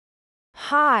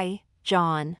Hi,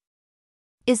 John.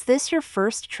 Is this your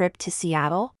first trip to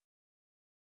Seattle?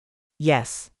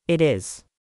 Yes, it is.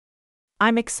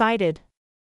 I'm excited.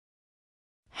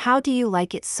 How do you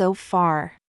like it so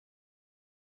far?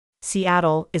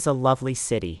 Seattle is a lovely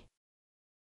city.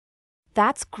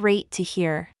 That's great to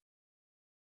hear.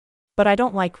 But I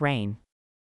don't like rain.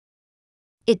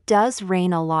 It does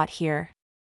rain a lot here.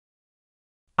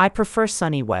 I prefer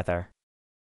sunny weather.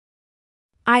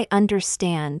 I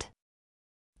understand.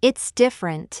 It's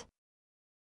different.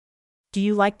 Do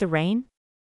you like the rain?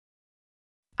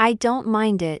 I don't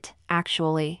mind it,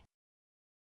 actually.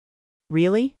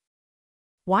 Really?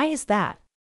 Why is that?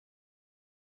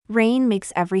 Rain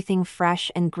makes everything fresh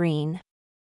and green.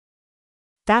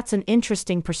 That's an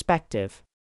interesting perspective.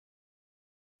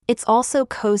 It's also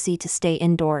cozy to stay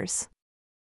indoors.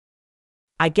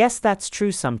 I guess that's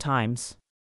true sometimes.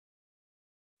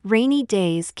 Rainy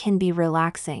days can be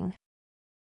relaxing.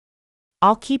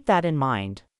 I'll keep that in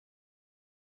mind.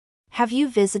 Have you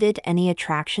visited any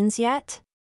attractions yet?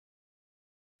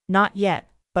 Not yet,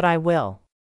 but I will.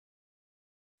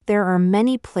 There are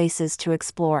many places to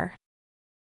explore.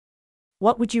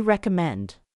 What would you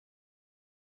recommend?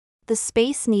 The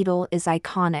Space Needle is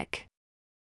iconic.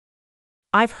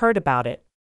 I've heard about it.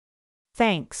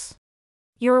 Thanks.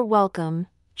 You're welcome,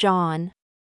 John.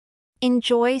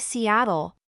 Enjoy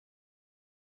Seattle.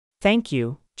 Thank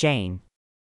you, Jane.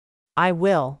 I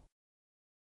will.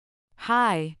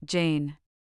 Hi, Jane.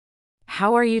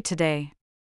 How are you today?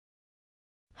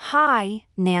 Hi,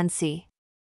 Nancy.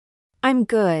 I'm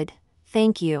good,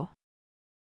 thank you.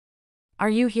 Are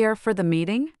you here for the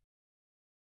meeting?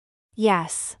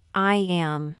 Yes, I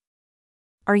am.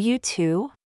 Are you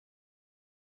too?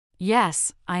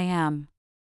 Yes, I am.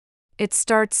 It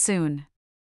starts soon.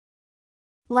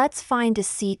 Let's find a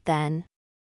seat then.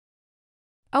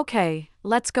 Okay,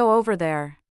 let's go over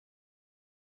there.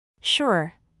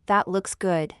 Sure, that looks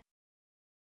good.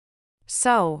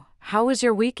 So, how was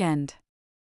your weekend?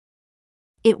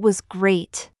 It was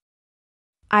great.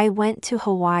 I went to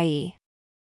Hawaii.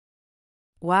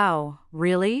 Wow,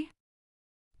 really?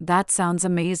 That sounds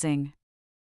amazing.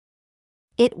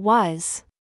 It was.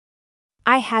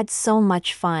 I had so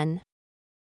much fun.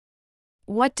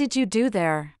 What did you do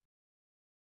there?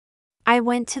 I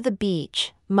went to the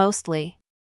beach, mostly.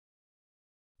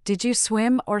 Did you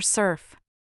swim or surf?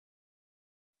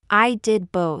 I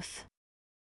did both.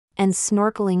 And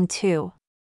snorkeling too.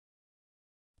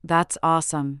 That's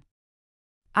awesome.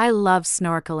 I love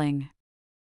snorkeling.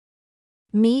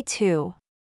 Me too.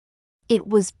 It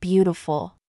was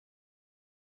beautiful.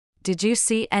 Did you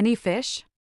see any fish?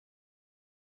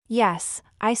 Yes,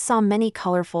 I saw many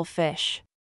colorful fish.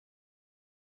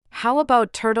 How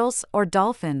about turtles or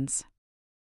dolphins?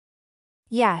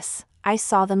 Yes, I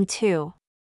saw them too.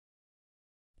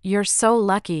 You're so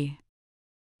lucky.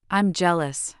 I'm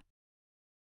jealous.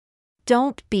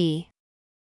 Don't be.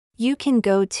 You can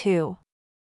go too.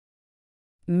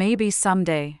 Maybe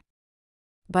someday.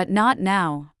 But not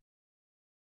now.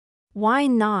 Why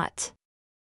not?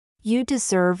 You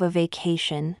deserve a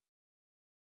vacation.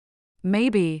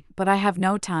 Maybe, but I have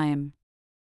no time.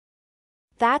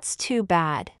 That's too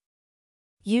bad.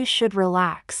 You should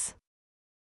relax.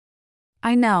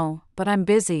 I know, but I'm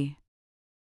busy.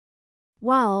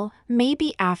 Well,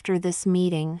 maybe after this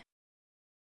meeting.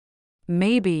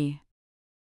 Maybe.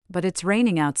 But it's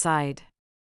raining outside.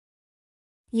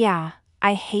 Yeah,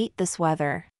 I hate this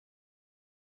weather.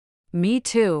 Me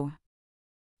too.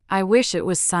 I wish it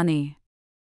was sunny.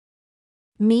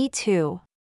 Me too.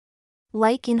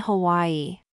 Like in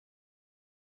Hawaii.